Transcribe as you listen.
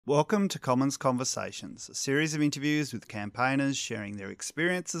Welcome to Commons Conversations, a series of interviews with campaigners sharing their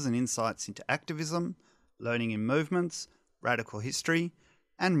experiences and insights into activism, learning in movements, radical history,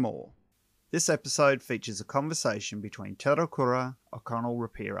 and more. This episode features a conversation between Te Raukura O'Connell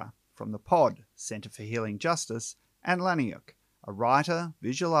Rapira from the POD, Centre for Healing Justice, and Laniyuk, a writer,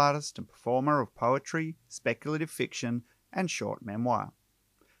 visual artist and performer of poetry, speculative fiction, and short memoir.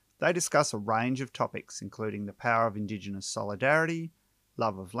 They discuss a range of topics including the power of Indigenous solidarity,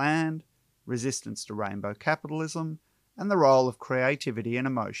 love of land, resistance to rainbow capitalism, and the role of creativity and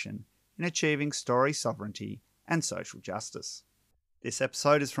emotion in achieving story sovereignty and social justice. This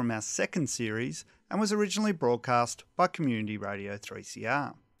episode is from our second series and was originally broadcast by Community Radio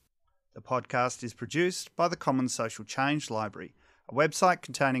 3CR. The podcast is produced by the Commons Social Change Library, a website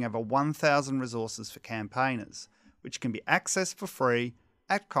containing over 1,000 resources for campaigners, which can be accessed for free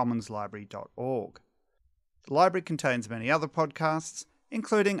at commonslibrary.org. The library contains many other podcasts,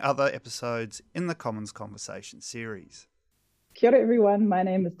 including other episodes in the Commons Conversation series. Kia ora everyone, my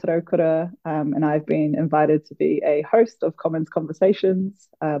name is Te Raukura, and I've been invited to be a host of Commons Conversations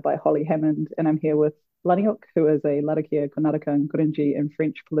by Holly Hammond, and I'm here with Laniyuk, who is a Larrakia, Kungarakan, Gurindji and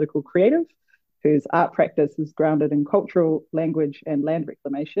French political creative, whose art practice is grounded in cultural, language and land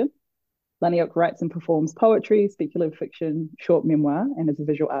reclamation. Laniyuk writes and performs poetry, speculative fiction, short memoir, and is a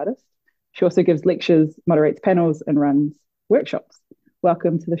visual artist. She also gives lectures, moderates panels, and runs workshops.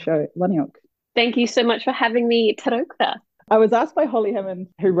 Welcome to the show, Laniyuk. Thank you so much for having me, Te Raukura. I was asked by Holly Hammond,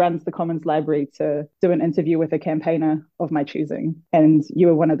 who runs the Commons Library, to do an interview with a campaigner of my choosing, and you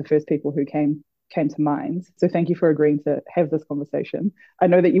were one of the first people who came to mind. So thank you for agreeing to have this conversation. I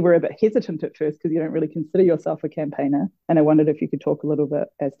know that you were a bit hesitant at first because you don't really consider yourself a campaigner, and I wondered if you could talk a little bit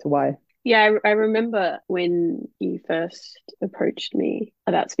as to why. Yeah, I remember when you first approached me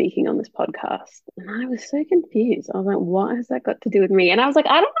about speaking on this podcast, and I was so confused. I was like, what has that got to do with me? And I was like,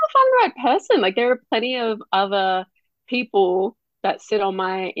 I don't know if I'm the right person. Like, there are plenty of other people that sit on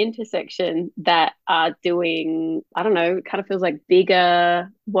my intersection that are doing, I don't know, it kind of feels like bigger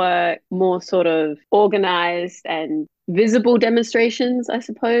work, more sort of organized and visible demonstrations, I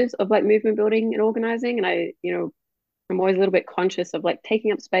suppose, of like movement building and organizing. And I'm always a little bit conscious of like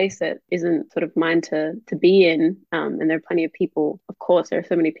taking up space that isn't sort of mine to be in. And there are plenty of people, of course, there are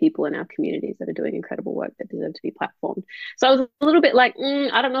so many people in our communities that are doing incredible work that deserve to be platformed. So I was a little bit like,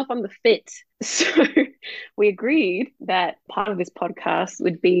 I don't know if I'm the fit. So we agreed that part of this podcast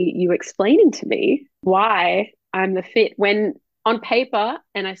would be you explaining to me why I'm the fit when on paper,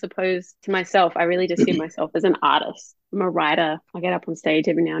 and I suppose to myself, I really just see myself as an artist. I'm a writer. I get up on stage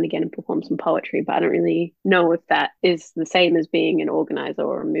every now and again and perform some poetry, but I don't really know if that is the same as being an organizer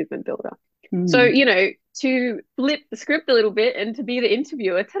or a movement builder. So, to flip the script a little bit and to be the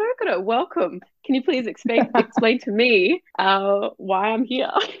interviewer, Te Raukura, welcome. Can you please explain to me why I'm here?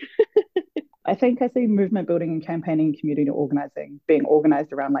 I think I see movement building and campaigning, community organizing being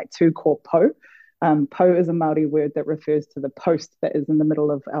organized around like two core po. Po is a Māori word that refers to the post that is in the middle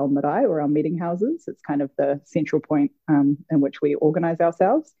of our marae or our meeting houses. It's kind of the central point in which we organize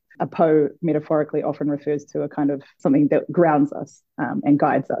ourselves. A po metaphorically often refers to a kind of something that grounds us and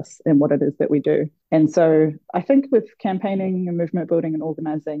guides us in what it is that we do. And so I think with campaigning and movement building and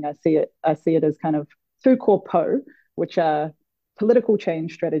organizing, I see it as kind of two core po, which are political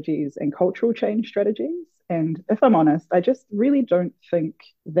change strategies and cultural change strategies. And if I'm honest, I just really don't think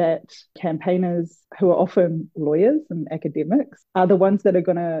that campaigners who are often lawyers and academics are the ones that are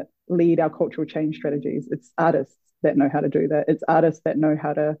going to lead our cultural change strategies. It's artists that know how to do that. It's artists that know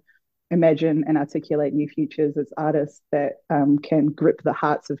how to imagine and articulate new futures. It's artists that can grip the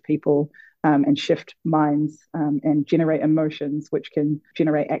hearts of people and shift minds and generate emotions, which can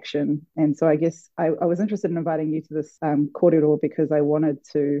generate action. And so I guess I was interested in inviting you to this kōrero because I wanted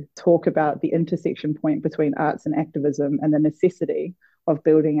to talk about the intersection point between arts and activism and the necessity of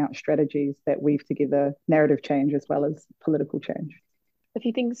building out strategies that weave together narrative change as well as political change. A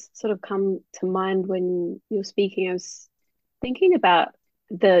few things sort of come to mind when you're speaking. I was thinking about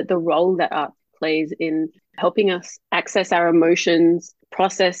the role that art plays in helping us access our emotions,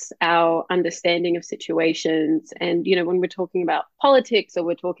 process our understanding of situations. And, when we're talking about politics or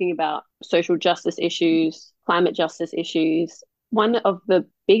we're talking about social justice issues, climate justice issues, one of the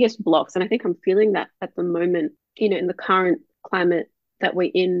biggest blocks, and I think I'm feeling that at the moment, in the current climate that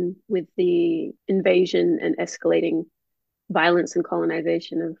we're in with the invasion and escalating violence and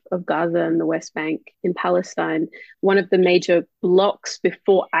colonization of Gaza and the West Bank in Palestine, one of the major blocks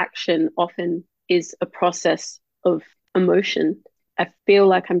before action often is a process of emotion. I feel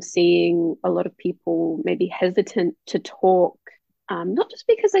like I'm seeing a lot of people maybe hesitant to talk, not just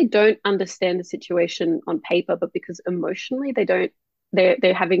because they don't understand the situation on paper, but because emotionally they don't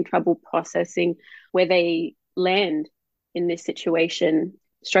they're having trouble processing where they land in this situation,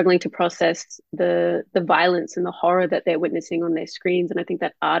 struggling to process the violence and the horror that they're witnessing on their screens. And I think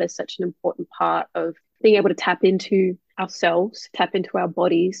that art is such an important part of being able to tap into ourselves, tap into our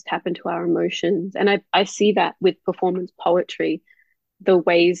bodies, tap into our emotions. And I see that with performance poetry, the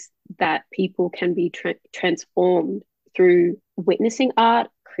ways that people can be transformed through witnessing art,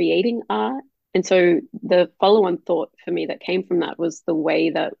 creating art. And so the follow-on thought for me that came from that was the way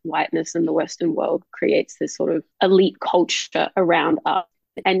that whiteness in the Western world creates this sort of elite culture around art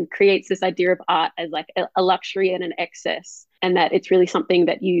and creates this idea of art as like a luxury and an excess, and that it's really something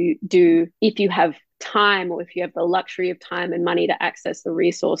that you do if you have time, or if you have the luxury of time and money to access the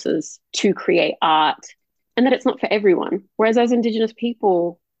resources to create art, and that it's not for everyone. Whereas as Indigenous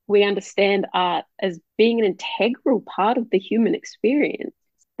people, we understand art as being an integral part of the human experience,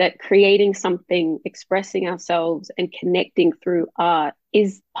 that creating something, expressing ourselves and connecting through art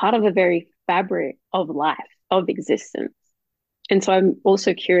is part of a very fabric of life, of existence. And so I'm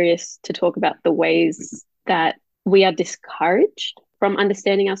also curious to talk about the ways that we are discouraged from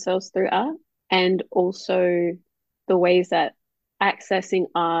understanding ourselves through art, and also the ways that accessing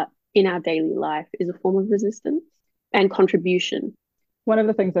art in our daily life is a form of resistance and contribution. One of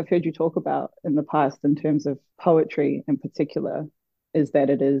the things I've heard you talk about in the past in terms of poetry in particular is that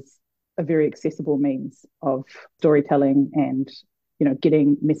it is a very accessible means of storytelling and, you know,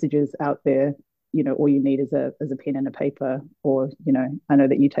 getting messages out there. You know, all you need is a pen and a paper, or, you know, I know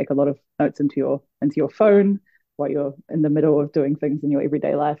that you take a lot of notes into your phone while you're in the middle of doing things in your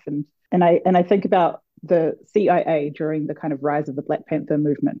everyday life. And I think about the CIA during the kind of rise of the Black Panther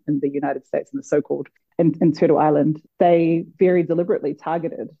movement in the United States and the so-called in Turtle Island. They very deliberately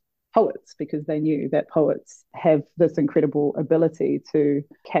targeted poets because they knew that poets have this incredible ability to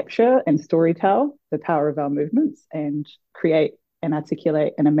capture and storytell the power of our movements and create and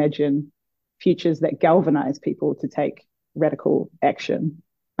articulate and imagine futures that galvanize people to take radical action.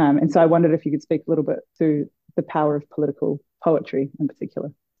 And so I wondered if you could speak a little bit to the power of political poetry in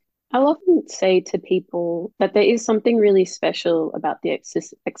particular. I'll often say to people that there is something really special about the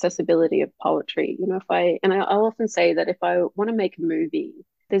accessibility of poetry. You know, I'll often say that if I want to make a movie,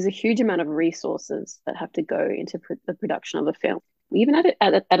 there's a huge amount of resources that have to go into the production of a film. Even at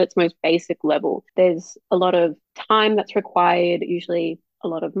its most basic level, there's a lot of time that's required, usually a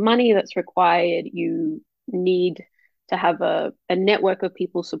lot of money that's required. You need to have a network of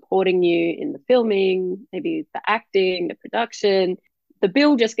people supporting you in the filming, maybe the acting, the production. The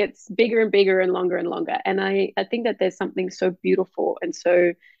bill just gets bigger and bigger and longer and longer. And I think that there's something so beautiful and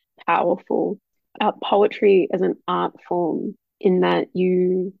so powerful about poetry as an art form, in that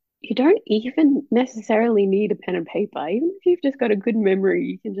you don't even necessarily need a pen and paper. Even if you've just got a good memory,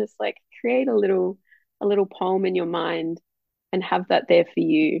 you can just like create a little poem in your mind and have that there for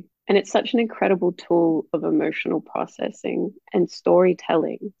you. And it's such an incredible tool of emotional processing and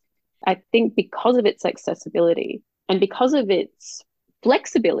storytelling. I think because of its accessibility and because of its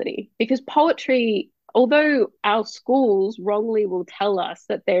flexibility, because poetry, although our schools wrongly will tell us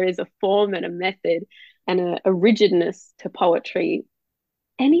that there is a form and a method and a rigidness to poetry,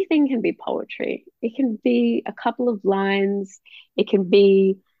 anything can be poetry. It can be a couple of lines, it can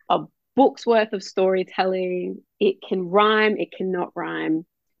be a book's worth of storytelling, it can rhyme, it cannot rhyme.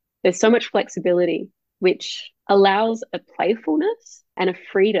 There's so much flexibility, which allows a playfulness and a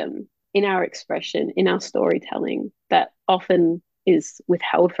freedom in our expression, in our storytelling, that often is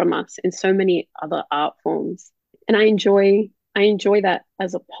withheld from us in so many other art forms. And I enjoy that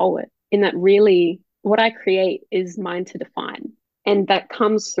as a poet, in that really what I create is mine to define. And that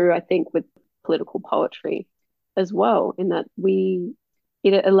comes through, I think, with political poetry as well, in that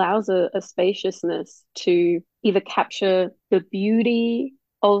it allows a spaciousness to either capture the beauty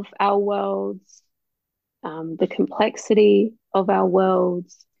of our worlds, the complexity of our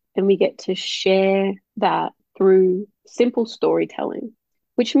worlds, and we get to share that through simple storytelling,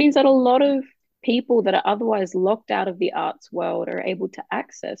 which means that a lot of people that are otherwise locked out of the arts world are able to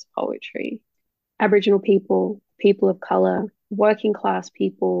access poetry. Aboriginal people, people of colour, working class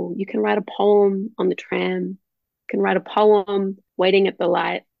people. You can write a poem on the tram, you can write a poem waiting at the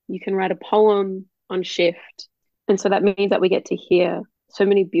light, you can write a poem on shift. And so that means that we get to hear so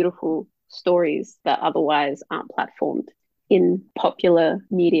many beautiful stories that otherwise aren't platformed in popular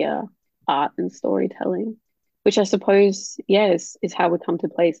media, art and storytelling, which I suppose, yes, is how we come to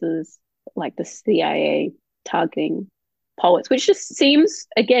places like the CIA targeting poets, which just seems,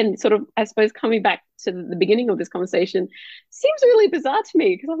 again, sort of, I suppose, coming back to the beginning of this conversation, seems really bizarre to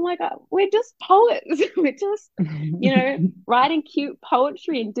me, because I'm like, we're just poets. We're just, writing cute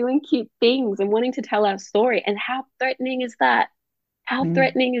poetry and doing cute things and wanting to tell our story. And how threatening is that? How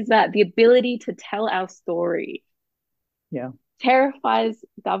threatening is that? The ability to tell our story terrifies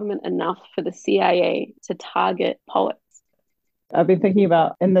government enough for the CIA to target poets. I've been thinking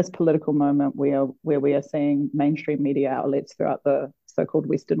about in this political moment where we are seeing mainstream media outlets throughout the so-called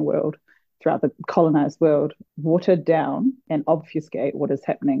Western world, throughout the colonized world, water down and obfuscate what is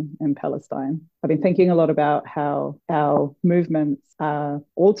happening in Palestine. I've been thinking a lot about how our movements are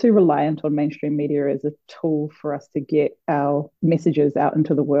all too reliant on mainstream media as a tool for us to get our messages out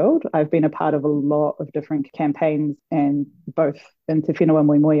into the world. I've been a part of a lot of different campaigns, and both in Te Whenua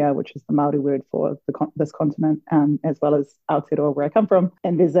Moemoeā, which is the Māori word for this continent, as well as Ātiawa, where I come from.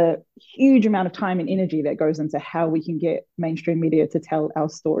 And there's a huge amount of time and energy that goes into how we can get mainstream media to tell our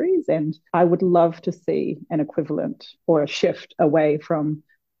stories. And I would love to see an equivalent or a shift away from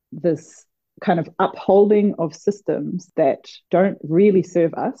this kind of upholding of systems that don't really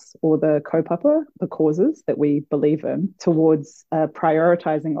serve us or the kaupapa, the causes that we believe in, towards a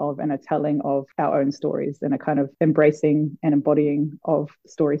prioritizing of and a telling of our own stories and a kind of embracing and embodying of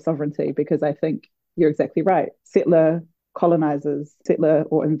story sovereignty. Because I think you're exactly right. Settler colonizers, settler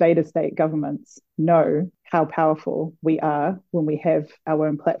or invader state governments know how powerful we are when we have our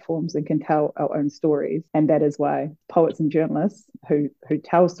own platforms and can tell our own stories. And that is why poets and journalists who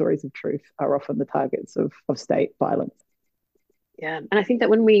tell stories of truth are often the targets of state violence. Yeah. And I think that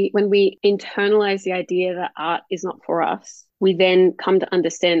when we internalize the idea that art is not for us, we then come to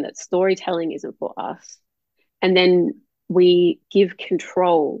understand that storytelling isn't for us. And then we give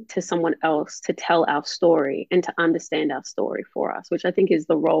control to someone else to tell our story and to understand our story for us, which I think is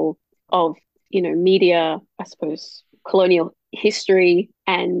the role of, media, I suppose, colonial history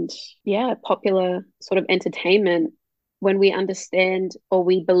and popular sort of entertainment. When we understand or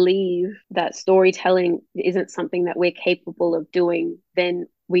we believe that storytelling isn't something that we're capable of doing, then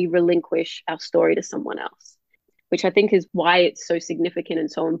we relinquish our story to someone else, which I think is why it's so significant and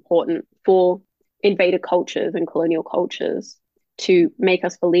so important for invader cultures and colonial cultures to make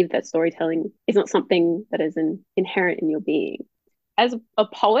us believe that storytelling is not something that is inherent in your being. As a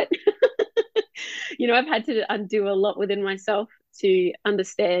poet, I've had to undo a lot within myself to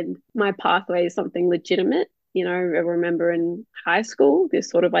understand my pathway is something legitimate. I remember in high school, this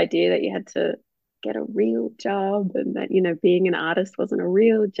sort of idea that you had to get a real job and that, being an artist wasn't a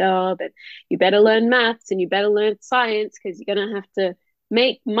real job and you better learn maths and you better learn science because you're going to have to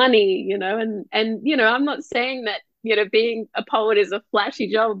make money, and I'm not saying that, being a poet is a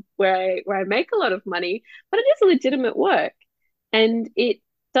flashy job where I make a lot of money, but it is legitimate work and it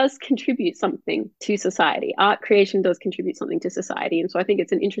does contribute something to society. Art creation does contribute something to society. And so I think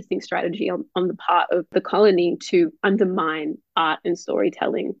it's an interesting strategy on the part of the colony to undermine art and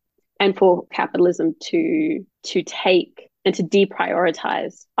storytelling and for capitalism to take and to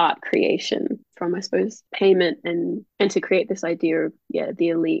deprioritize art creation from, I suppose, payment and to create this idea of, the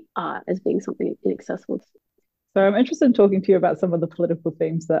elite art as being something inaccessible. So I'm interested in talking to you about some of the political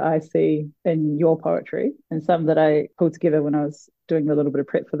themes that I see in your poetry, and some that I pulled together when I was doing a little bit of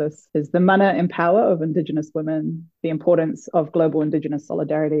prep for this is the mana and power of Indigenous women, the importance of global Indigenous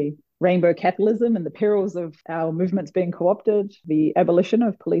solidarity, rainbow capitalism and the perils of our movements being co-opted, the abolition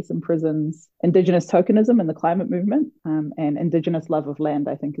of police and prisons, Indigenous tokenism and the climate movement, and Indigenous love of land,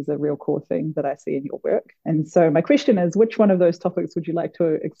 I think, is a real core thing that I see in your work. And so my question is, which one of those topics would you like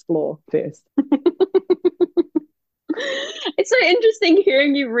to explore first? It's so interesting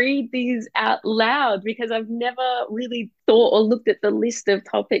hearing you read these out loud because I've never really thought or looked at the list of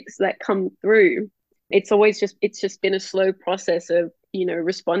topics that come through. It's just been a slow process of,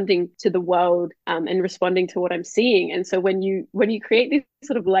 responding to the world and responding to what I'm seeing. And so when you create these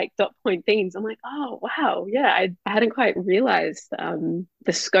sort of like dot point themes, I'm like, oh, wow. Yeah, I hadn't quite realized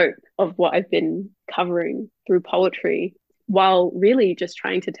the scope of what I've been covering through poetry while really just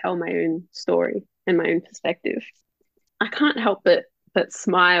trying to tell my own story and my own perspective. I can't help but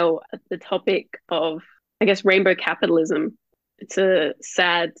smile at the topic of, I guess, rainbow capitalism. It's a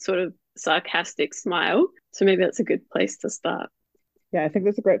sad sort of sarcastic smile. So maybe that's a good place to start. Yeah, I think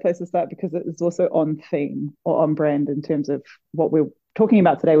that's a great place to start because it is also on theme or on brand in terms of what we're talking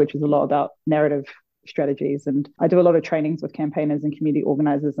about today, which is a lot about narrative strategies. And I do a lot of trainings with campaigners and community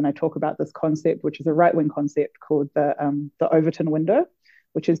organizers, and I talk about this concept, which is a right-wing concept called the Overton window,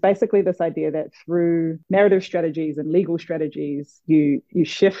 which is basically this idea that through narrative strategies and legal strategies, you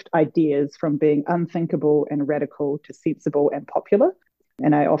shift ideas from being unthinkable and radical to sensible and popular.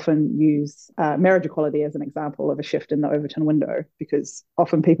 And I often use marriage equality as an example of a shift in the Overton window, because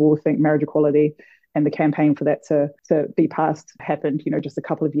often people will think marriage equality and the campaign for that to be passed happened, just a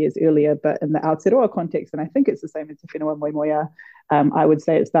couple of years earlier. But in the Aotearoa context, and I think it's the same in Te Whenua Moemoeā, I would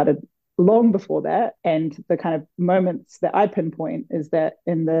say it started long before that. And the kind of moments that I pinpoint is that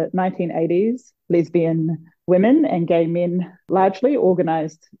in the 1980s, lesbian women and gay men largely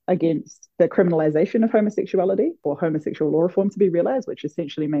organized against the criminalization of homosexuality, or homosexual law reform to be realized, which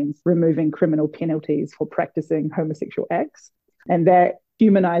essentially means removing criminal penalties for practicing homosexual acts. And that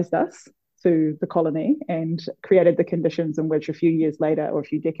humanized us to the colony and created the conditions in which a few years later or a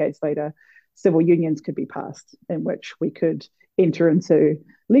few decades later, civil unions could be passed, in which we could enter into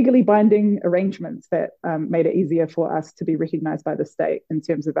legally binding arrangements that made it easier for us to be recognized by the state in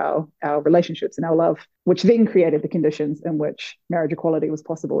terms of our relationships and our love, which then created the conditions in which marriage equality was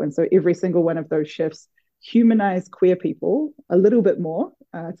possible. And so every single one of those shifts humanized queer people a little bit more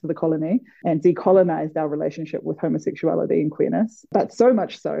to the colony and decolonized our relationship with homosexuality and queerness. But so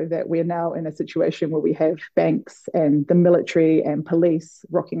much so that we're now in a situation where we have banks and the military and police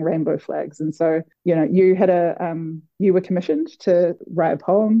rocking rainbow flags. And so, you know, you were commissioned to write a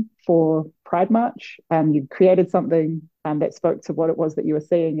poem for Pride March. You created something that spoke to what it was that you were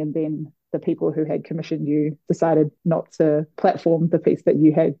seeing, and then the people who had commissioned you decided not to platform the piece that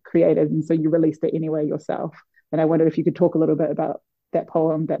you had created. And so you released it anyway yourself. And I wondered if you could talk a little bit about that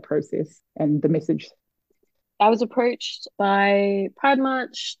poem, that process, and the message. I was approached by Pride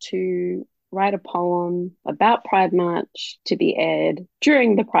March to write a poem about Pride March to be aired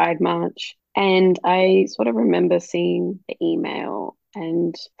during the Pride March. And I sort of remember seeing the email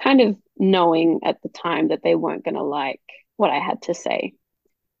and kind of knowing at the time that they weren't going to like what I had to say.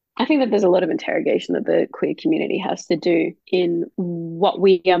 I think that there's a lot of interrogation that the queer community has to do in what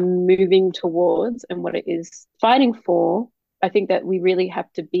we are moving towards and what it is fighting for. I think that we really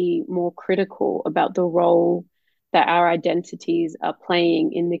have to be more critical about the role that our identities are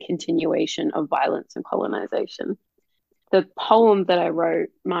playing in the continuation of violence and colonization. The poem that I wrote,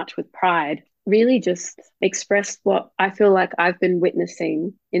 March with Pride, really just expressed what I feel like I've been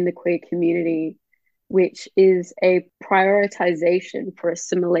witnessing in the queer community, which is a prioritization for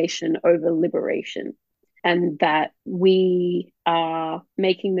assimilation over liberation. And that we are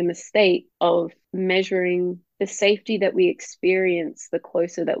making the mistake of measuring the safety that we experience the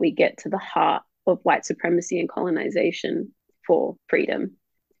closer that we get to the heart of white supremacy and colonization for freedom.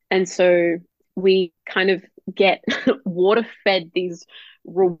 And so we kind of get water-fed these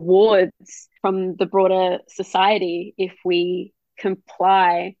rewards from the broader society if we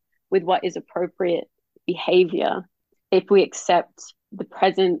comply with what is appropriate behavior, if we accept the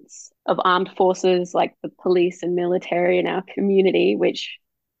presence of armed forces like the police and military in our community, which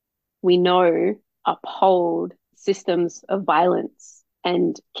we know uphold systems of violence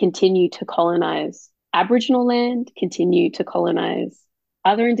and continue to colonize Aboriginal land, continue to colonize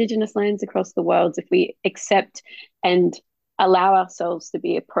other Indigenous lands across the world. If we accept and allow ourselves to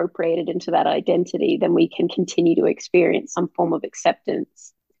be appropriated into that identity, then we can continue to experience some form of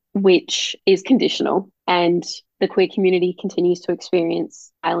acceptance, which is conditional. And the queer community continues to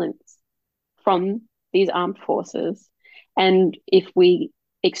experience violence from these armed forces. And if we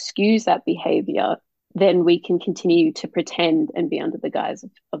excuse that behavior, then we can continue to pretend and be under the guise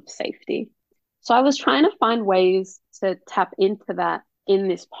of safety. So I was trying to find ways to tap into that in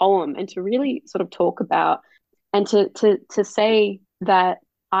this poem and to really sort of talk about and to say that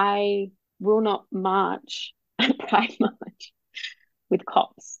I will not march at Pride March with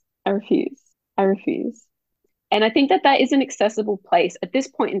cops. I refuse. And I think that that is an accessible place at this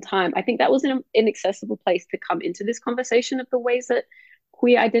point in time. I think that was an inaccessible place to come into this conversation of the ways that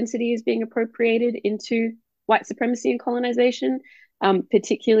queer identity is being appropriated into white supremacy and colonization,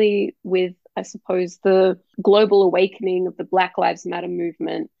 particularly with, I suppose, the global awakening of the Black Lives Matter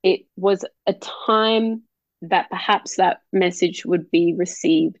movement. It was a time that perhaps that message would be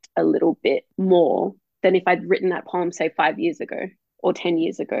received a little bit more than if I'd written that poem, say, 5 years ago or 10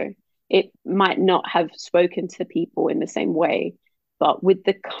 years ago. It might not have spoken to people in the same way. But with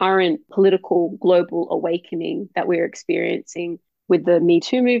the current political global awakening that we're experiencing with the Me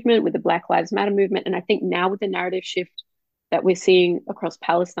Too movement, with the Black Lives Matter movement, and I think now with the narrative shift that we're seeing across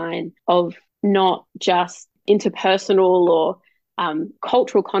Palestine of not just interpersonal or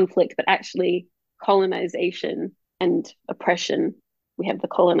cultural conflict, but actually colonization and oppression. We have the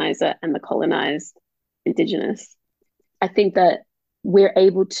colonizer and the colonized Indigenous. I think that we're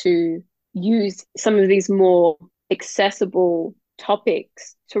able to use some of these more accessible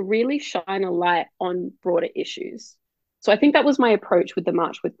topics to really shine a light on broader issues. So I think that was my approach with the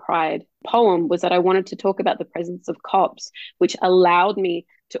March with Pride poem, was that I wanted to talk about the presence of cops, which allowed me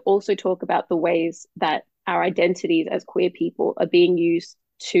to also talk about the ways that our identities as queer people are being used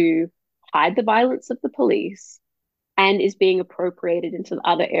to hide the violence of the police and is being appropriated into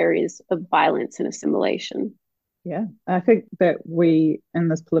other areas of violence and assimilation. Yeah, I think that we in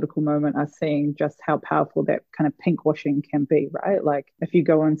this political moment are seeing just how powerful that kind of pink washing can be, right? Like if you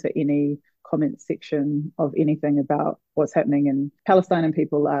go into any comment section of anything about what's happening in Palestine and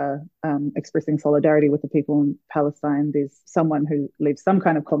people are expressing solidarity with the people in Palestine, there's someone who leaves some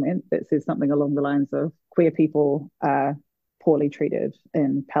kind of comment that says something along the lines of queer people are poorly treated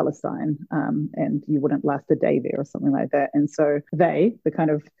in Palestine, and you wouldn't last a day there or something like that. And so they, the kind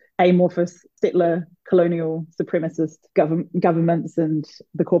of amorphous settler colonial supremacist governments and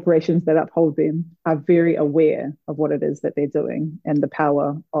the corporations that uphold them are very aware of what it is that they're doing and the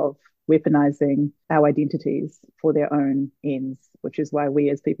power of weaponizing our identities for their own ends, which is why we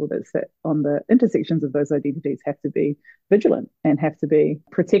as people that sit on the intersections of those identities have to be vigilant and have to be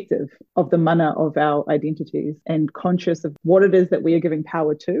protective of the mana of our identities and conscious of what it is that we are giving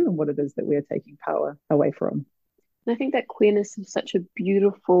power to and what it is that we are taking power away from. And I think that queerness is such a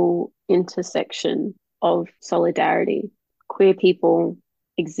beautiful intersection of solidarity. Queer people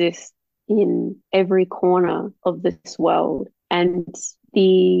exist in every corner of this world. And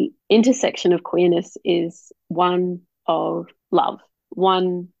the intersection of queerness is one of love,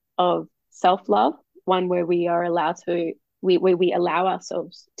 one of self-love, one where we are allowed to, where we allow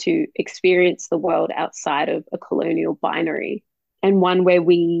ourselves to experience the world outside of a colonial binary, and one where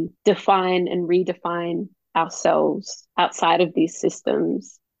we define and redefine ourselves outside of these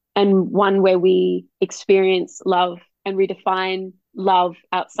systems, and one where we experience love and redefine love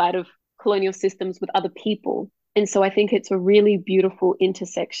outside of colonial systems with other people. And so I think it's a really beautiful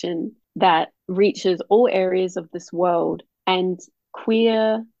intersection that reaches all areas of this world. And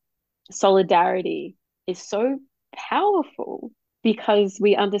queer solidarity is so powerful because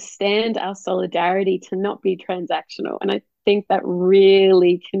we understand our solidarity to not be transactional. And I think that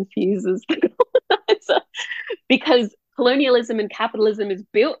really confuses the colonizer because colonialism and capitalism is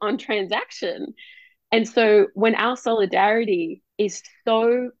built on transaction. And so when our solidarity is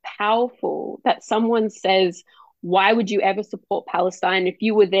so powerful that someone says, why would you ever support Palestine? If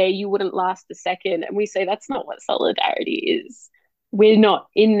you were there, you wouldn't last a second. And we say, that's not what solidarity is. We're not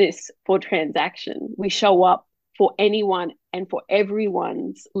in this for transaction. We show up for anyone and for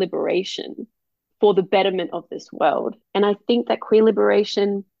everyone's liberation, for the betterment of this world. And I think that queer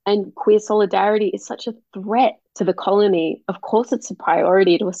liberation and queer solidarity is such a threat to the colony. Of course, it's a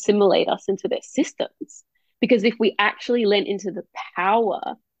priority to assimilate us into their systems. Because if we actually lent into the power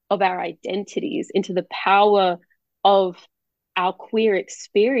of our identities, into the power of our queer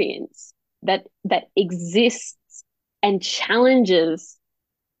experience that exists and challenges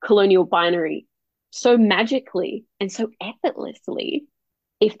colonial binary so magically and so effortlessly,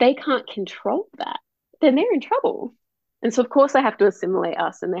 if they can't control that, then they're in trouble. And so, of course, they have to assimilate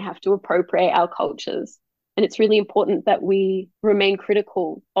us and they have to appropriate our cultures. And it's really important that we remain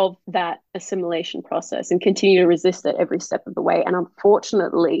critical of that assimilation process and continue to resist it every step of the way. And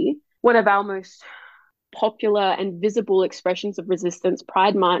unfortunately, one of our most popular and visible expressions of resistance,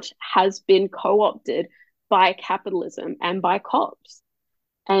 Pride March, has been co-opted by capitalism and by cops.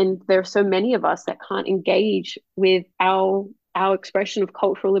 And there are so many of us that can't engage with our expression of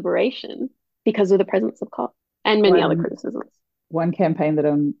cultural liberation because of the presence of cops and many other criticisms. One campaign that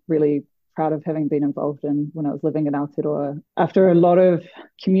I'm really proud of having been involved in when I was living in Aotearoa, after a lot of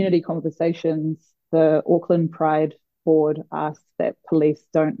community conversations, the Auckland Pride Board asked that police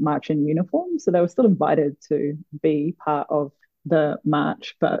don't march in uniform. So they were still invited to be part of the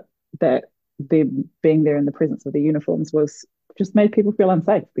march, but that them being there in the presence of the uniforms was just made people feel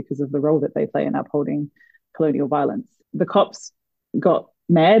unsafe because of the role that they play in upholding colonial violence. The cops got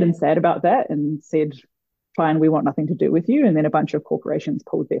mad and sad about that and said, fine, we want nothing to do with you. And then a bunch of corporations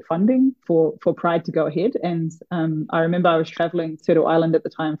pulled their funding for Pride to go ahead. And I remember I was traveling to Turtle Island at the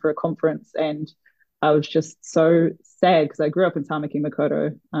time for a conference, and I was just so sad because I grew up in Tamaki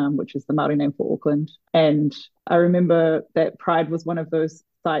Makaurau, which is the Māori name for Auckland. And I remember that Pride was one of those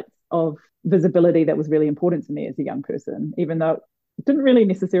sites of visibility that was really important to me as a young person, even though it didn't really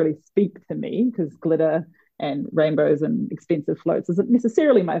necessarily speak to me because glitter and rainbows and expensive floats isn't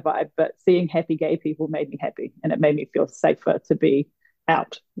necessarily my vibe, but seeing happy gay people made me happy and it made me feel safer to be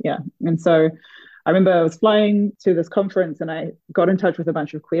out. Yeah. And so I remember I was flying to this conference and I got in touch with a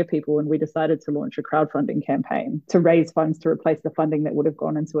bunch of queer people and we decided to launch a crowdfunding campaign to raise funds to replace the funding that would have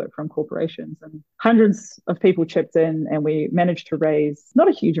gone into it from corporations. And hundreds of people chipped in and we managed to raise not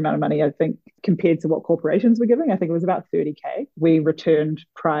a huge amount of money, I think, compared to what corporations were giving. I think it was about 30K. We returned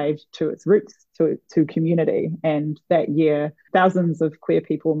Pride to its roots, to community. And that year, thousands of queer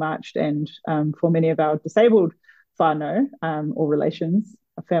people marched, and for many of our disabled whānau or relations,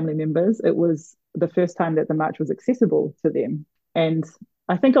 family members, it was the first time that the march was accessible to them. And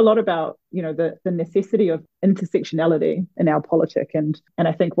I think a lot about, the necessity of intersectionality in our politic. And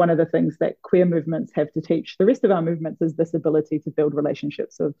I think one of the things that queer movements have to teach the rest of our movements is this ability to build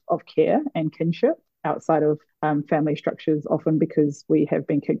relationships of care and kinship outside of family structures, often because we have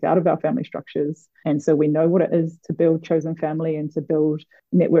been kicked out of our family structures. And so we know what it is to build chosen family and to build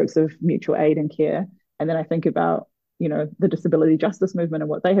networks of mutual aid and care. And then I think about, the disability justice movement and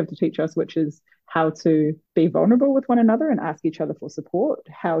what they have to teach us, which is how to be vulnerable with one another and ask each other for support,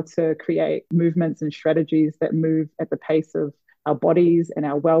 how to create movements and strategies that move at the pace of our bodies and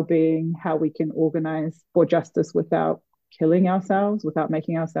our well-being, how we can organize for justice without killing ourselves, without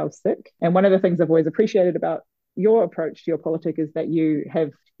making ourselves sick. And one of the things I've always appreciated about your approach to your politic is that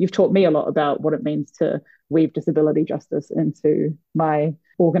you've taught me a lot about what it means to weave disability justice into my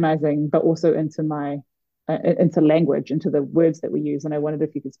organizing, but also into into language, into the words that we use. And I wondered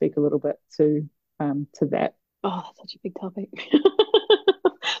if you could speak a little bit to that. Oh, such a big topic.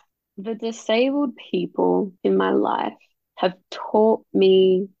 The disabled people in my life have taught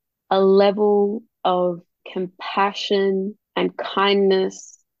me a level of compassion and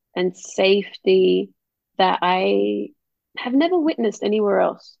kindness and safety that I have never witnessed anywhere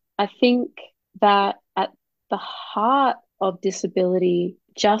else. I think that at the heart of disability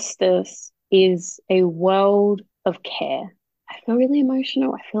justice is a world of care. I feel really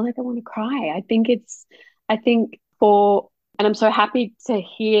emotional. I feel like I want to cry. And I'm so happy to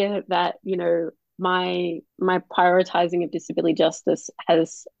hear that, my prioritizing of disability justice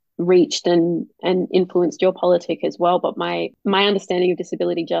has reached and influenced your politic as well. But my understanding of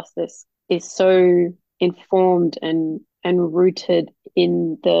disability justice is so informed and rooted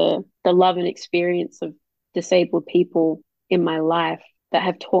in the love and experience of disabled people in my life that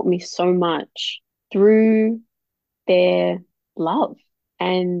have taught me so much through their love.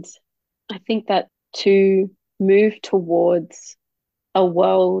 And I think that to move towards a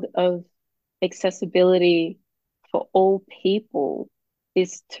world of accessibility for all people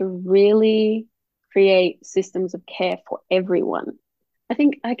is to really create systems of care for everyone.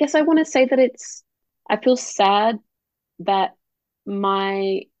 I guess I want to say that I feel sad that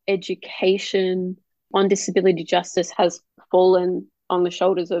my education on disability justice has fallen on the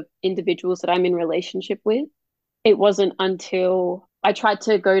shoulders of individuals that I'm in relationship with. It wasn't until I tried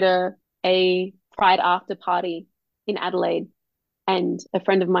to go to a Pride after party in Adelaide, and a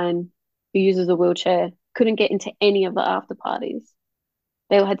friend of mine who uses a wheelchair couldn't get into any of the after parties.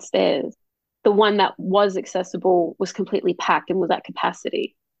 They all had stairs. The one that was accessible was completely packed and was at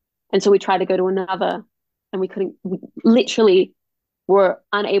capacity. And so we tried to go to another and we literally were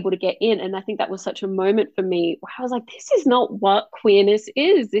unable to get in. And I think that was such a moment for me where I was like, this is not what queerness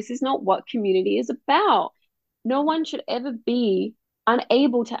is. This is not what community is about. No one should ever be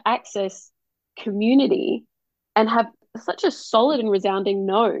unable to access community and have such a solid and resounding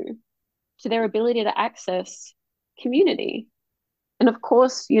no to their ability to access community. And of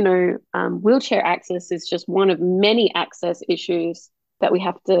course, wheelchair access is just one of many access issues that we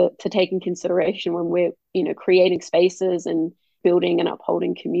have to take in consideration when we're, creating spaces and building and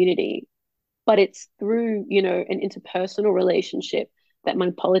upholding community. But it's through, an interpersonal relationship that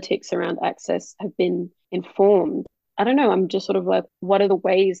my politics around access have been informed. I don't know, I'm just sort of like, what are the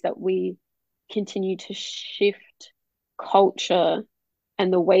ways that we continue to shift culture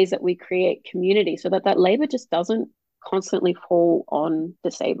and the ways that we create community so that labor just doesn't constantly fall on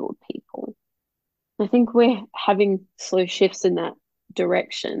disabled people? I think we're having slow shifts in that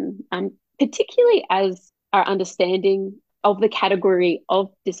direction, particularly as our understanding of the category of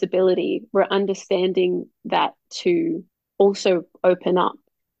disability, we're understanding that to also open up.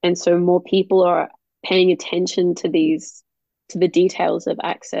 And so more people are paying attention to the details of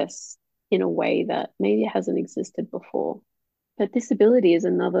access in a way that maybe hasn't existed before. But disability is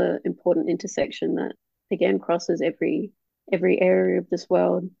another important intersection that, again, crosses every area of this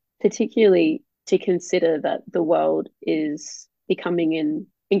world, particularly to consider that the world is becoming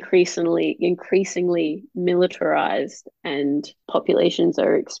increasingly militarized, and populations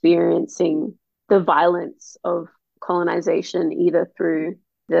are experiencing the violence of colonization, either through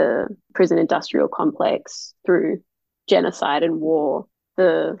the prison industrial complex, through genocide and war.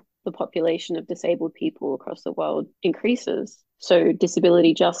 The population of disabled people across the world increases. So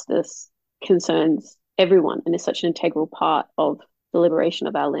disability justice concerns everyone and is such an integral part of the liberation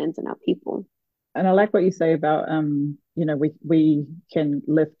of our lands and our people. And I like what you say about we can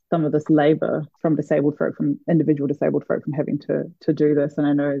lift some of this labor from disabled folk, from individual disabled folk, from having to do this. And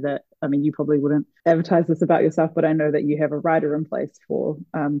I know that, I mean, you probably wouldn't advertise this about yourself, but I know that you have a rider in place for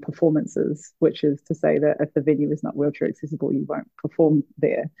performances, which is to say that if the venue is not wheelchair accessible, you won't perform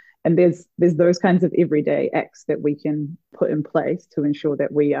there. And there's those kinds of everyday acts that we can put in place to ensure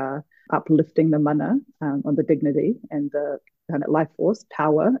that we are uplifting the mana on the dignity and the kind of life force,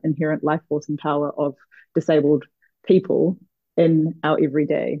 power, inherent life force and power of disabled people in our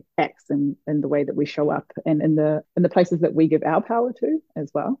everyday acts and the way that we show up and in the places that we give our power to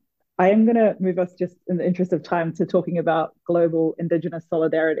as well. I am going to move us, just in the interest of time, to talking about global Indigenous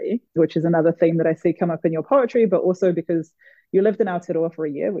solidarity, which is another theme that I see come up in your poetry, but also because you lived in Aotearoa for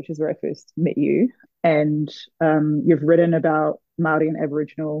a year, which is where I first met you, and you've written about Māori and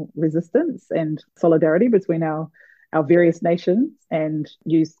Aboriginal resistance and solidarity between our various nations, and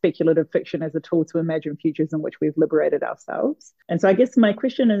use speculative fiction as a tool to imagine futures in which we've liberated ourselves. And so I guess my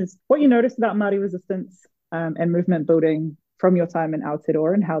question is what you noticed about Māori resistance and movement building from your time in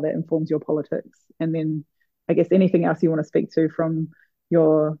Aotearoa and how that informs your politics. And then I guess anything else you want to speak to from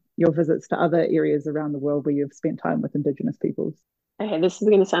your visits to other areas around the world where you've spent time with Indigenous peoples. Okay, this is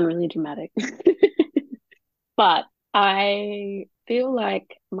going to sound really dramatic, but I feel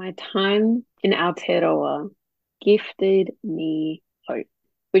like my time in Aotearoa gifted me hope,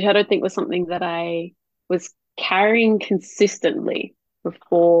 which I don't think was something that I was carrying consistently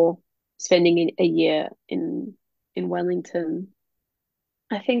before spending a year in Wellington.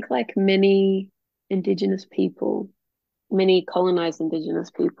 I think, like many Indigenous people, many colonized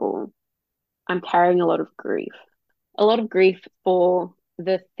Indigenous people, I'm carrying a lot of grief for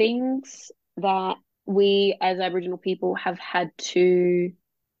the things that we as Aboriginal people have had to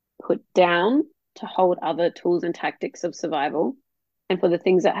put down to hold other tools and tactics of survival, and for the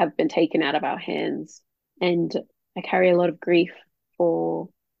things that have been taken out of our hands. And I carry a lot of grief for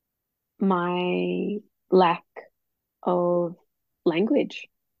my lack of language,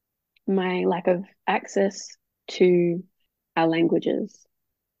 my lack of access to our languages.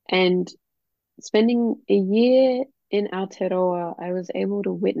 And spending a year in Aotearoa, I was able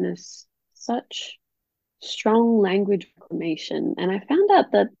to witness such strong language reclamation. And I found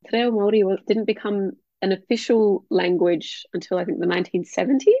out that Te Reo Māori didn't become an official language until I think the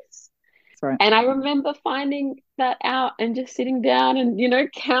 1970s. Right. And I remember finding that out and just sitting down and,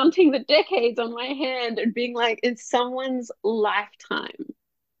 counting the decades on my hand and being like, in someone's lifetime,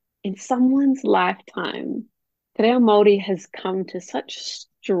 Te Reo Māori has come to such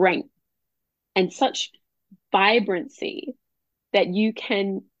strength and such vibrancy that you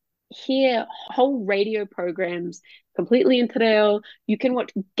can hear whole radio programs completely in te reo. You can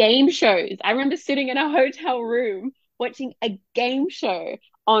watch game shows. I remember sitting in a hotel room watching a game show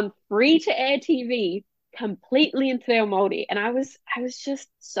on free to air TV completely in te reo Māori, and I was just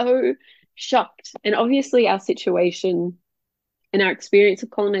so shocked. And obviously our situation and our experience of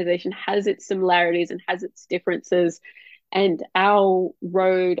colonization has its similarities and has its differences, and our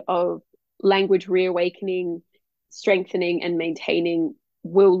road of language reawakening, strengthening and maintaining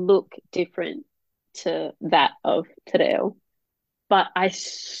will look different to that of te reo. But I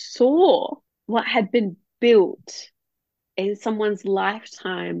saw what had been built in someone's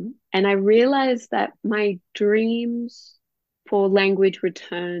lifetime, and I realized that my dreams for language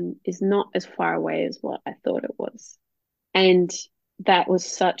return is not as far away as what I thought it was. And that was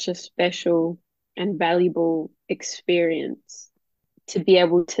such a special and valuable experience, to be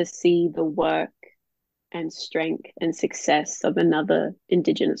able to see the work and strength and success of another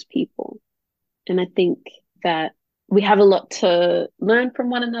Indigenous people. And I think that we have a lot to learn from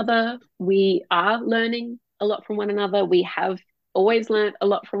one another. We are learning a lot from one another. We have always learned a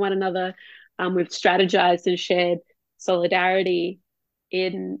lot from one another. We've strategized and shared solidarity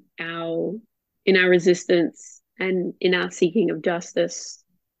in our resistance and in our seeking of justice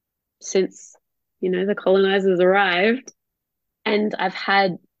since, the colonizers arrived. And I've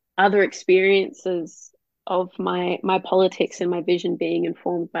had other experiences of my politics and my vision being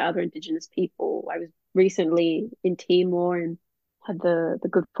informed by other Indigenous people. I was recently in Timor and had the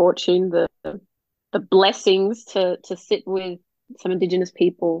good fortune, the blessings to sit with some Indigenous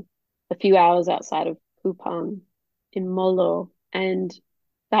people a few hours outside of Kupang in Molo. And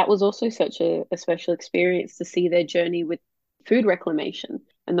that was also such a special experience, to see their journey with food reclamation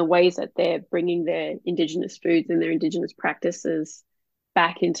and the ways that they're bringing their Indigenous foods and their Indigenous practices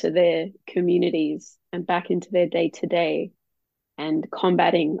back into their communities and back into their day-to-day, and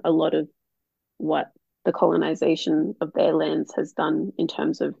combating a lot of what the colonization of their lands has done in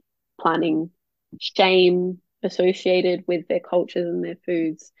terms of planting shame associated with their cultures and their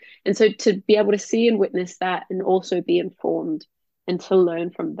foods. And so to be able to see and witness that and also be informed and to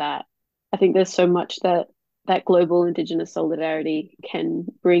learn from that, I think there's so much that global Indigenous solidarity can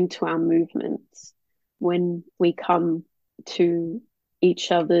bring to our movements when we come to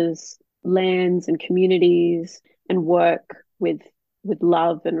each other's lands and communities and work with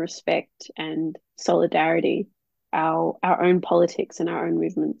love and respect and solidarity. Our own politics and our own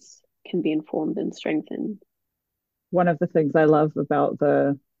movements can be informed and strengthened. One of the things I love about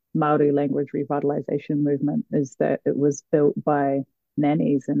the Maori language revitalization movement is that it was built by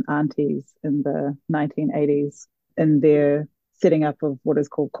nannies and aunties in the 1980s in their setting up of what is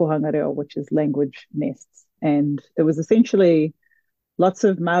called kohanga reo, which is language nests. And it was essentially lots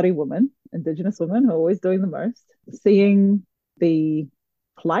of Maori women, Indigenous women who are always doing the most, seeing the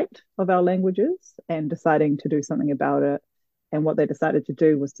plight of our languages and deciding to do something about it. And what they decided to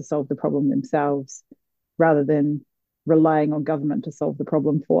do was to solve the problem themselves rather than relying on government to solve the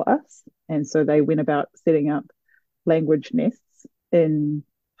problem for us. And so they went about setting up language nests in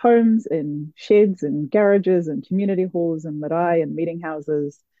homes, in sheds, in garages, and community halls, and marae, and meeting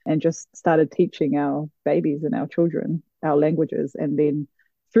houses, and just started teaching our babies and our children our languages. And then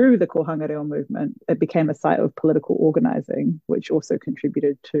through the kohanga reo movement, it became a site of political organizing, which also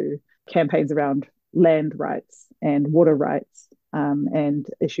contributed to campaigns around land rights and water rights, and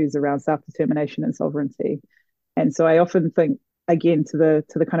issues around self-determination and sovereignty. And so I often think, again, to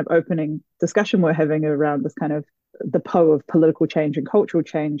the kind of opening discussion we're having around this kind of the po of political change and cultural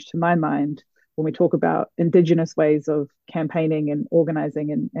change, to my mind, when we talk about Indigenous ways of campaigning and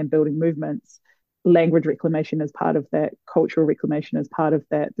organizing and building movements, language reclamation is part of that, cultural reclamation is part of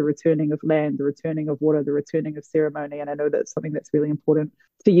that, the returning of land, the returning of water, the returning of ceremony. And I know that's something that's really important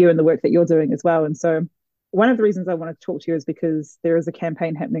to you and the work that you're doing as well. And so one of the reasons I wanted to talk to you is because there is a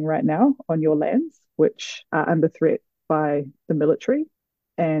campaign happening right now on your lands, which are under threat by the military.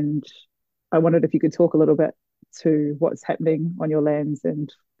 And I wondered if you could talk a little bit to what's happening on your lands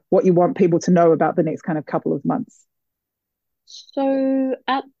and what you want people to know about the next kind of couple of months. So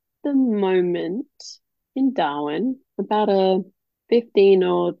at the moment in Darwin, about a 15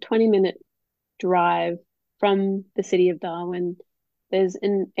 or 20-minute drive from the city of Darwin, there's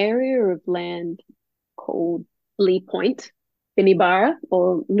an area of land called Lee Point, Binibara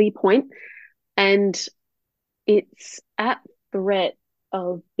or Lee Point, and it's at threat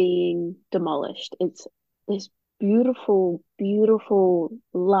of being demolished. It's this beautiful, beautiful,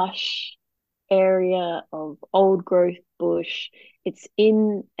 lush area of old growth bush. It's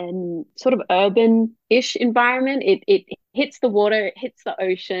in an sort of urban-ish environment. It hits the water, it hits the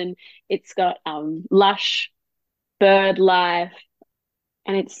ocean. It's got lush bird life,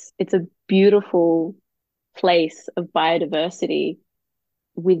 and it's a beautiful place of biodiversity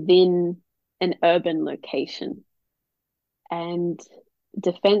within an urban location. And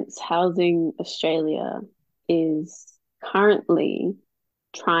Defence Housing Australia is currently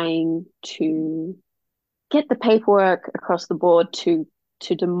trying to get the paperwork across the board to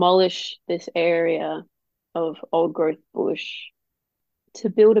demolish this area of old growth bush to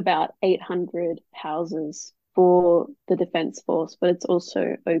build about 800 houses for the Defence Force, but it's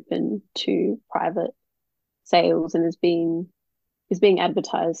also open to private sales and is being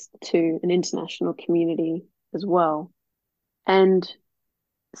advertised to an international community as well. And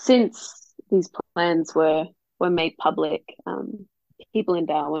since these plans were made public, people in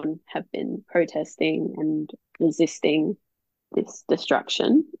Darwin have been protesting and resisting this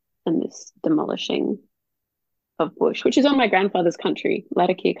destruction and this demolishing of bush, which is on my grandfather's country,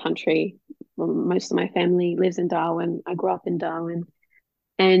 Larrakia country. Well, most of my family lives in Darwin. I grew up in Darwin.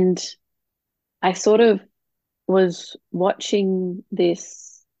 And I sort of was watching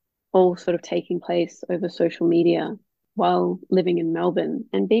this all sort of taking place over social media while living in Melbourne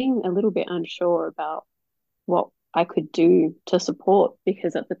and being a little bit unsure about what I could do to support,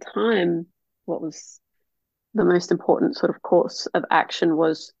 because at the time, what was the most important sort of course of action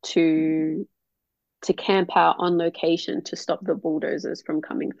was to camp out on location to stop the bulldozers from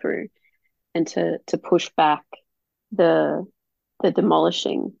coming through and to push back the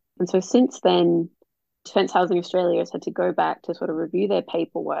demolishing. And so since then, Defence Housing Australia has had to go back to sort of review their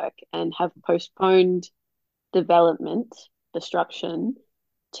paperwork and have postponed development, destruction,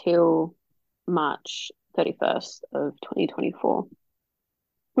 till March 31st of 2024,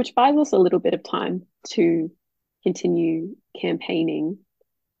 which buys us a little bit of time to continue campaigning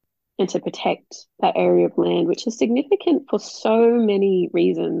and to protect that area of land, which is significant for so many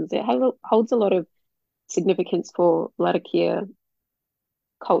reasons. It holds a lot of significance for Larrakia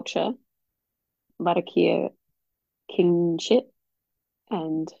culture, Larrakia kinship,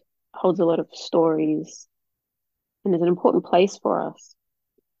 and holds a lot of stories and is an important place for us.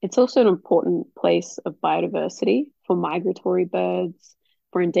 It's also an important place of biodiversity for migratory birds,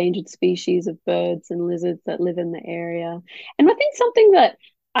 for endangered species of birds and lizards that live in the area. And I think something that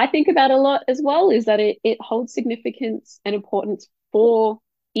I think about a lot as well is that it holds significance and importance for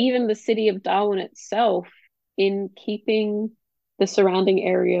even the city of Darwin itself in keeping the surrounding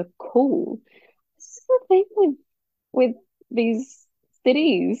area cool. This is the thing with these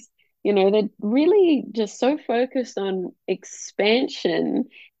cities, they're really just so focused on expansion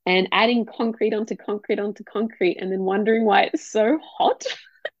and adding concrete onto concrete onto concrete, and then wondering why it's so hot.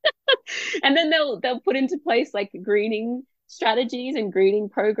 And then they'll put into place like greening strategies and greening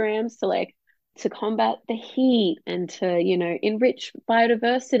programs to combat the heat and to enrich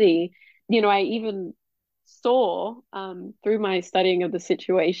biodiversity. I even saw through my studying of the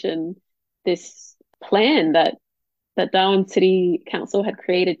situation this plan that Darwin City Council had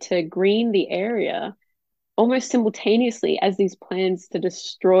created to green the area almost simultaneously as these plans to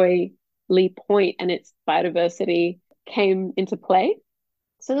destroy Lee Point and its biodiversity came into play.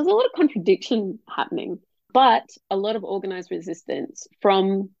 So there's a lot of contradiction happening, but a lot of organized resistance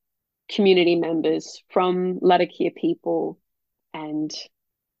from community members, from Larrakia people, and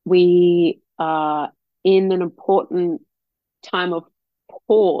we are in an important time of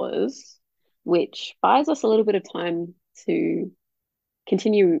pause, which buys us a little bit of time to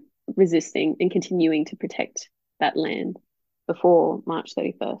continue resisting and continuing to protect that land before March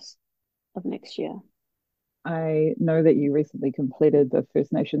 31st of next year. I know that you recently completed the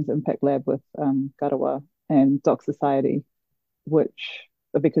First Nations Impact Lab with Ngāruahine and Doc Society, which,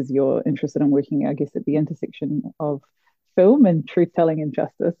 because you're interested in working, I guess, at the intersection of film and truth-telling and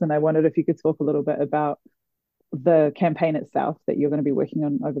justice. And I wondered if you could talk a little bit about the campaign itself that you're going to be working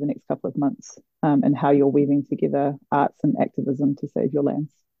on over the next couple of months, and how you're weaving together arts and activism to save your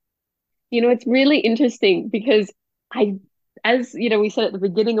lands. It's really interesting because as we said at the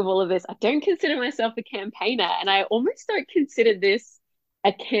beginning of all of this, I don't consider myself a campaigner, and I almost don't consider this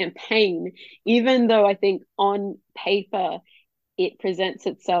a campaign, even though I think on paper it presents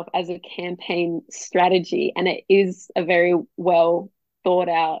itself as a campaign strategy, and it is a very well thought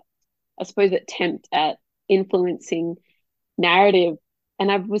out, I suppose, attempt at influencing narrative.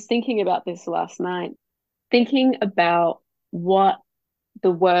 And I was thinking about this last night, thinking about what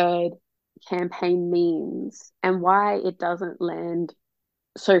the word campaign means and why it doesn't land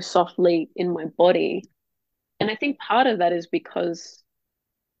so softly in my body. And I think part of that is because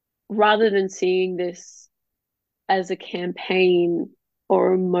rather than seeing this as a campaign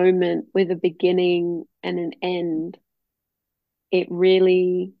or a moment with a beginning and an end, it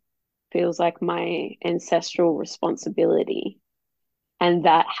really feels like my ancestral responsibility, and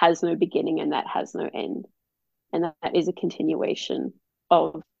that has no beginning and that has no end, and that is a continuation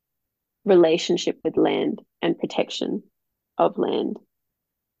of relationship with land and protection of land.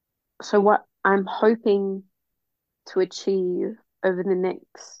 So what I'm hoping to achieve over the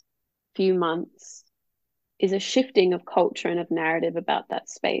next few months is a shifting of culture and of narrative about that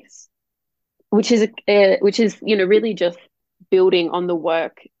space, which is really just building on the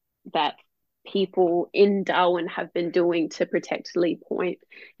work that people in Darwin have been doing to protect Lee Point.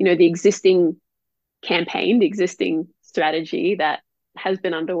 The existing campaign, the existing strategy that has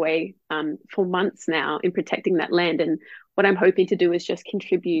been underway for months now in protecting that land. And what I'm hoping to do is just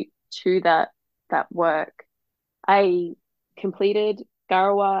contribute to that work. I completed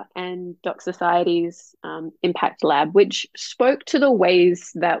Ngāruahine and Doc Society's Impact Lab, which spoke to the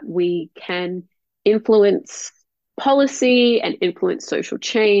ways that we can influence policy and influence social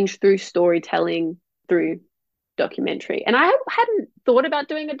change through storytelling, through documentary. And I hadn't thought about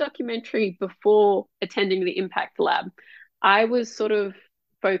doing a documentary before attending the Impact Lab. I was sort of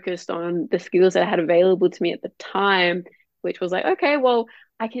focused on the skills that I had available to me at the time, which was like, okay, well,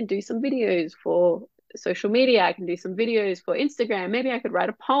 I can do some videos for social media. I can do some videos for Instagram. Maybe I could write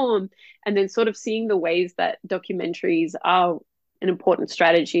a poem. And then sort of seeing the ways that documentaries are an important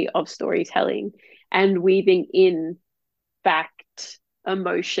strategy of storytelling and weaving in fact,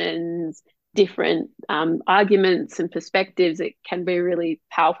 emotions, different arguments and perspectives. It can be a really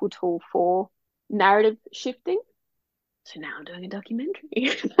powerful tool for narrative shifting. So now I'm doing a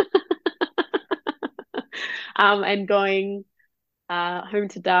documentary and going home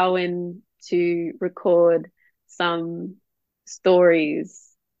to Darwin to record some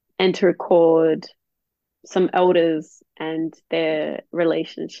stories and to record some elders and their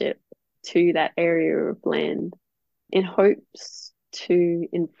relationship to that area of land in hopes to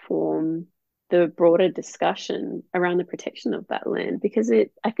inform the broader discussion around the protection of that land. Because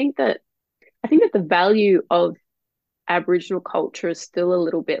I think that the value of Aboriginal culture is still a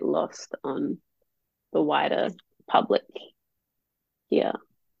little bit lost on the wider public here,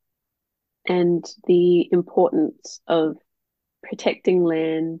 and the importance of protecting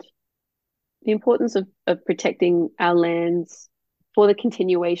land, the importance of protecting our lands for the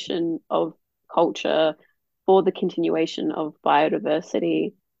continuation of culture, for the continuation of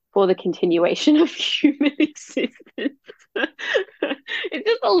biodiversity, for the continuation of human existence. It's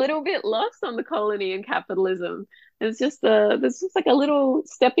just a little bit lost on the colony and capitalism. There's just like a little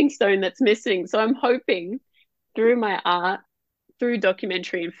stepping stone that's missing. So I'm hoping through my art, through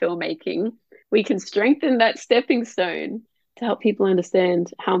documentary and filmmaking, we can strengthen that stepping stone to help people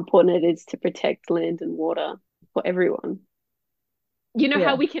understand how important it is to protect land and water for everyone. You know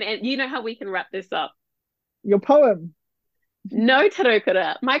how we can wrap this up. Your poem. No, Te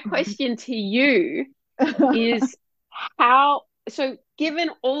Raukura. My question to you is so given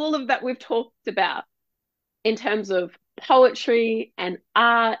all of that we've talked about in terms of poetry and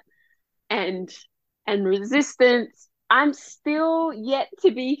art and resistance, I'm still yet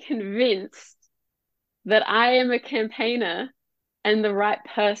to be convinced that I am a campaigner and the right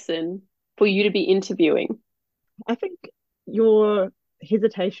person for you to be interviewing. I think your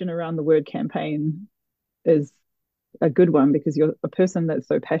hesitation around the word campaign is a good one, because you're a person that's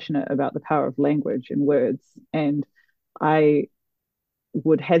so passionate about the power of language and words. And I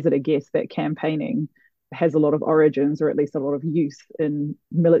would hazard a guess that campaigning has a lot of origins, or at least a lot of use, in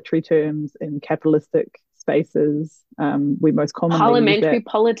military terms, in capitalistic spaces. We most commonly parliamentary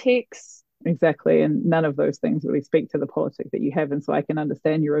politics. Exactly. And none of those things really speak to the politic that you have. And so I can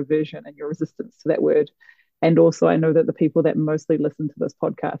understand your aversion and your resistance to that word. And also, I know that the people that mostly listen to this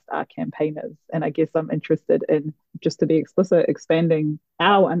podcast are campaigners. And I guess I'm interested in, just to be explicit, expanding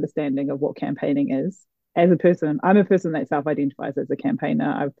our understanding of what campaigning is. As a person, I'm a person that self-identifies as a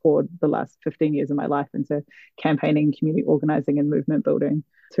campaigner. I've poured the last 15 years of my life into campaigning, community organizing, and movement building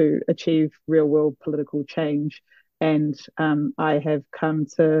to achieve real-world political change. And I have come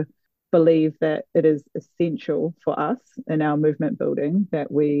to believe that it is essential for us in our movement building that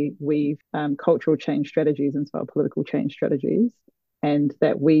we weave cultural change strategies into our political change strategies, and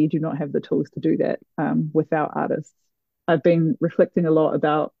that we do not have the tools to do that without artists. I've been reflecting a lot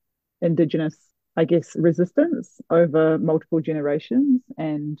about Indigenous, I guess, resistance over multiple generations,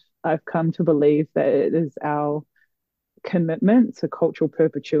 and I've come to believe that it is our commitment to cultural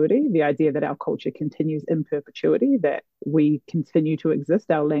perpetuity, the idea that our culture continues in perpetuity, that we continue to exist,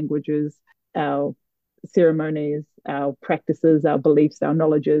 our languages, our ceremonies, our practices, our beliefs, our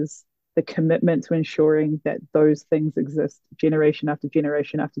knowledges, the commitment to ensuring that those things exist generation after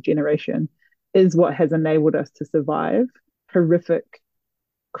generation after generation is what has enabled us to survive horrific,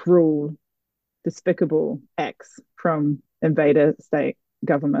 cruel, despicable acts from invader state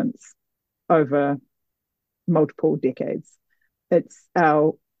governments over multiple decades. It's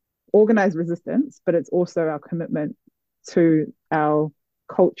our organized resistance, but it's also our commitment to our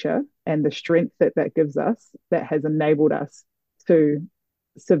culture and the strength that that gives us that has enabled us to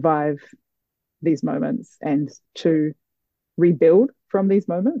survive these moments and to rebuild from these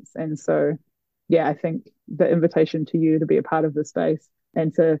moments. And so, yeah, I think the invitation to you to be a part of this space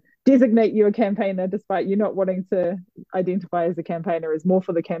and to designate you a campaigner, despite you not wanting to identify as a campaigner, is more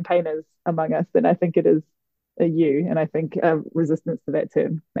for the campaigners among us than I think it is you. And I think resistance to that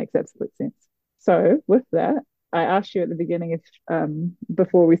term makes absolute sense. So with that, I asked you at the beginning, if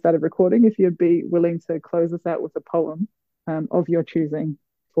before we started recording, if you'd be willing to close us out with a poem of your choosing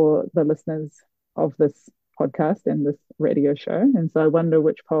for the listeners of this podcast and this radio show. And so I wonder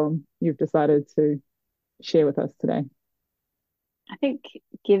which poem you've decided to share with us today. I think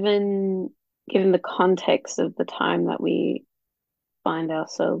given the context of the time that we find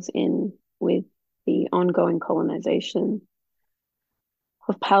ourselves in, with the ongoing colonization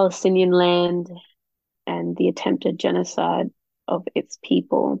of Palestinian land and the attempted genocide of its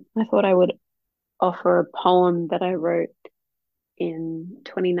people, I thought I would offer a poem that I wrote in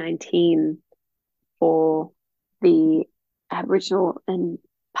 2019 for the Aboriginal and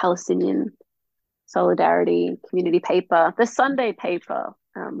Palestinian Solidarity community paper, the Sunday paper,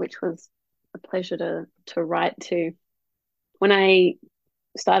 which was a pleasure to write to. When I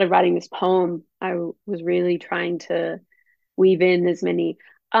started writing this poem, I was really trying to weave in as many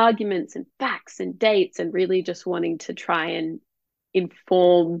arguments and facts and dates, and really just wanting to try and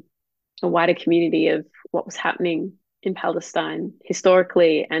inform a wider community of what was happening in Palestine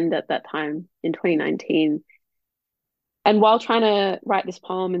historically and at that time in 2019. And while trying to write this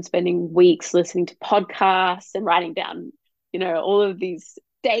poem and spending weeks listening to podcasts and writing down, all of these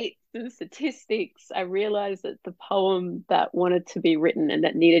dates and statistics, I realized that the poem that wanted to be written and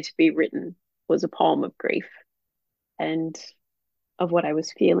that needed to be written was a poem of grief. And of what I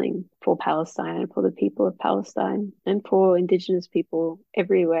was feeling for Palestine and for the people of Palestine and for Indigenous people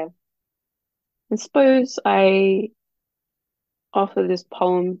everywhere. I suppose I offer this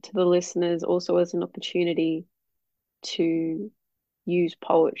poem to the listeners also as an opportunity to use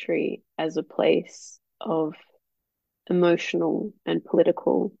poetry as a place of emotional and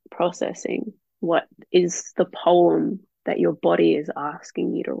political processing. What is the poem that your body is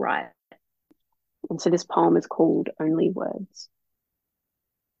asking you to write? And so this poem is called Only Words.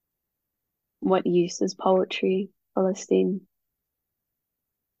 What use is poetry, Palestine?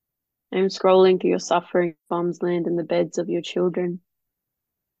 I am scrolling through your suffering, bombs land in the beds of your children,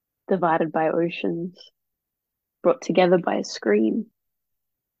 divided by oceans, brought together by a scream.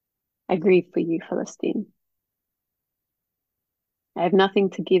 I grieve for you, Palestine. I have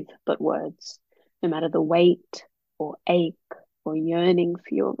nothing to give but words, no matter the weight or ache or yearning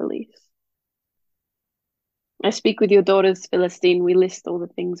for your release. I speak with your daughters, Philistine. We list all the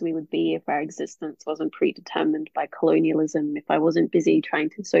things we would be if our existence wasn't predetermined by colonialism, if I wasn't busy trying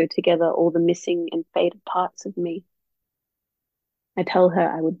to sew together all the missing and faded parts of me. I tell her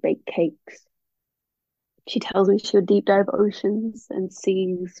I would bake cakes. She tells me she would deep dive oceans and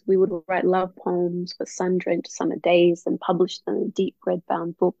seas. We would write love poems for sun-drenched summer days and publish them in deep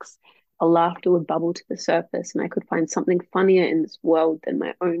red-bound books. Our laughter would bubble to the surface, and I could find something funnier in this world than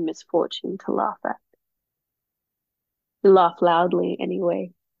my own misfortune to laugh at. We laugh loudly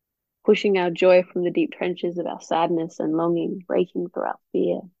anyway, pushing our joy from the deep trenches of our sadness and longing, breaking through our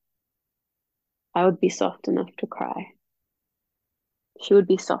fear. I would be soft enough to cry. She would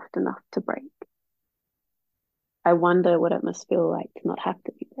be soft enough to break. I wonder what it must feel like to not have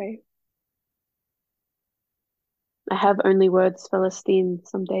to be brave. I have only words, Philistine.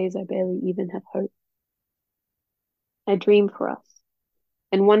 Some days I barely even have hope. I dream for us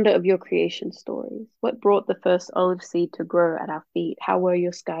and wonder of your creation stories. What brought the first olive seed to grow at our feet? How were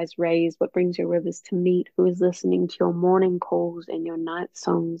your skies raised? What brings your rivers to meet? Who is listening to your morning calls and your night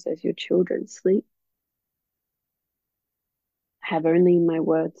songs as your children sleep? I have only my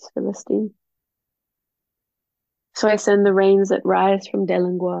words, Philistine. So I send the rains that rise from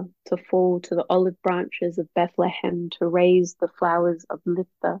Delangua to fall to the olive branches of Bethlehem to raise the flowers of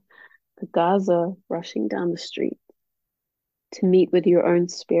Litha, the Gaza rushing down the street, to meet with your own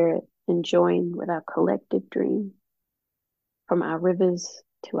spirit and join with our collective dream, from our rivers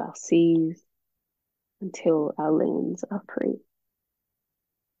to our seas until our lands are free.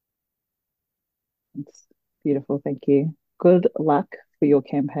 It's beautiful, thank you. Good luck for your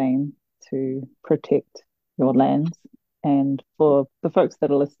campaign to protect your lands. And for the folks that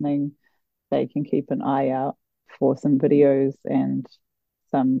are listening, they can keep an eye out for some videos and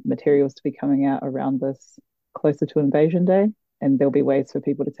some materials to be coming out around this closer to Invasion Day. And there'll be ways for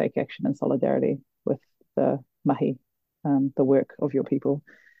people to take action in solidarity with the mahi, the work of your people.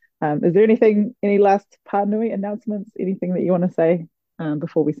 Is there any last Pānui announcements, anything that you want to say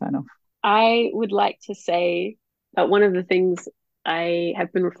before we sign off? I would like to say that one of the things I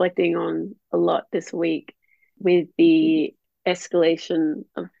have been reflecting on a lot this week with the escalation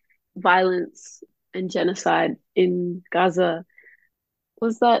of violence and genocide in Gaza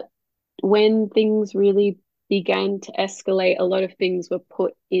was that when things really began to escalate, a lot of things were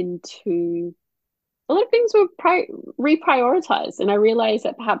reprioritized. And I realized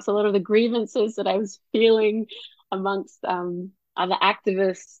that perhaps a lot of the grievances that I was feeling amongst other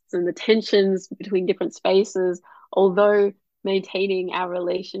activists and the tensions between different spaces, although maintaining our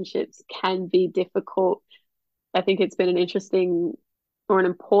relationships can be difficult, I think it's been an interesting or an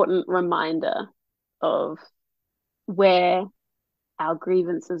important reminder of where our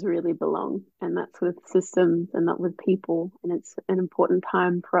grievances really belong, and that's with systems and not with people. And it's an important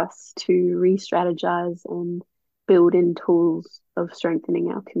time for us to re-strategize and build in tools of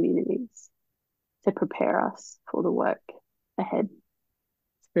strengthening our communities to prepare us for the work ahead.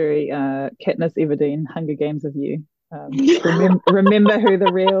 It's very Katniss Everdeen, Hunger Games of you. Remember who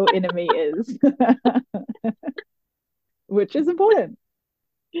the real enemy is, which is important.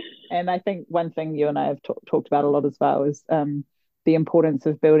 And I think one thing you and I have talked about a lot as well is the importance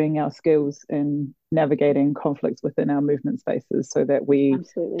of building our skills in navigating conflicts within our movement spaces so that we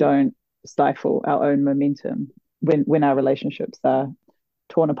Absolutely. don't stifle our own momentum when our relationships are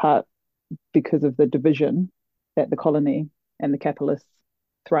torn apart because of the division that the colony and the capitalists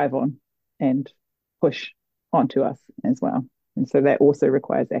thrive on and push onto us as well. And so that also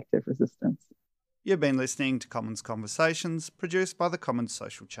requires active resistance. You've been listening to Commons Conversations, produced by the Commons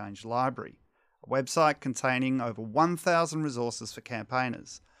Social Change Library, a website containing over 1,000 resources for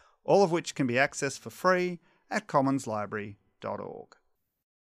campaigners, all of which can be accessed for free at commonslibrary.org.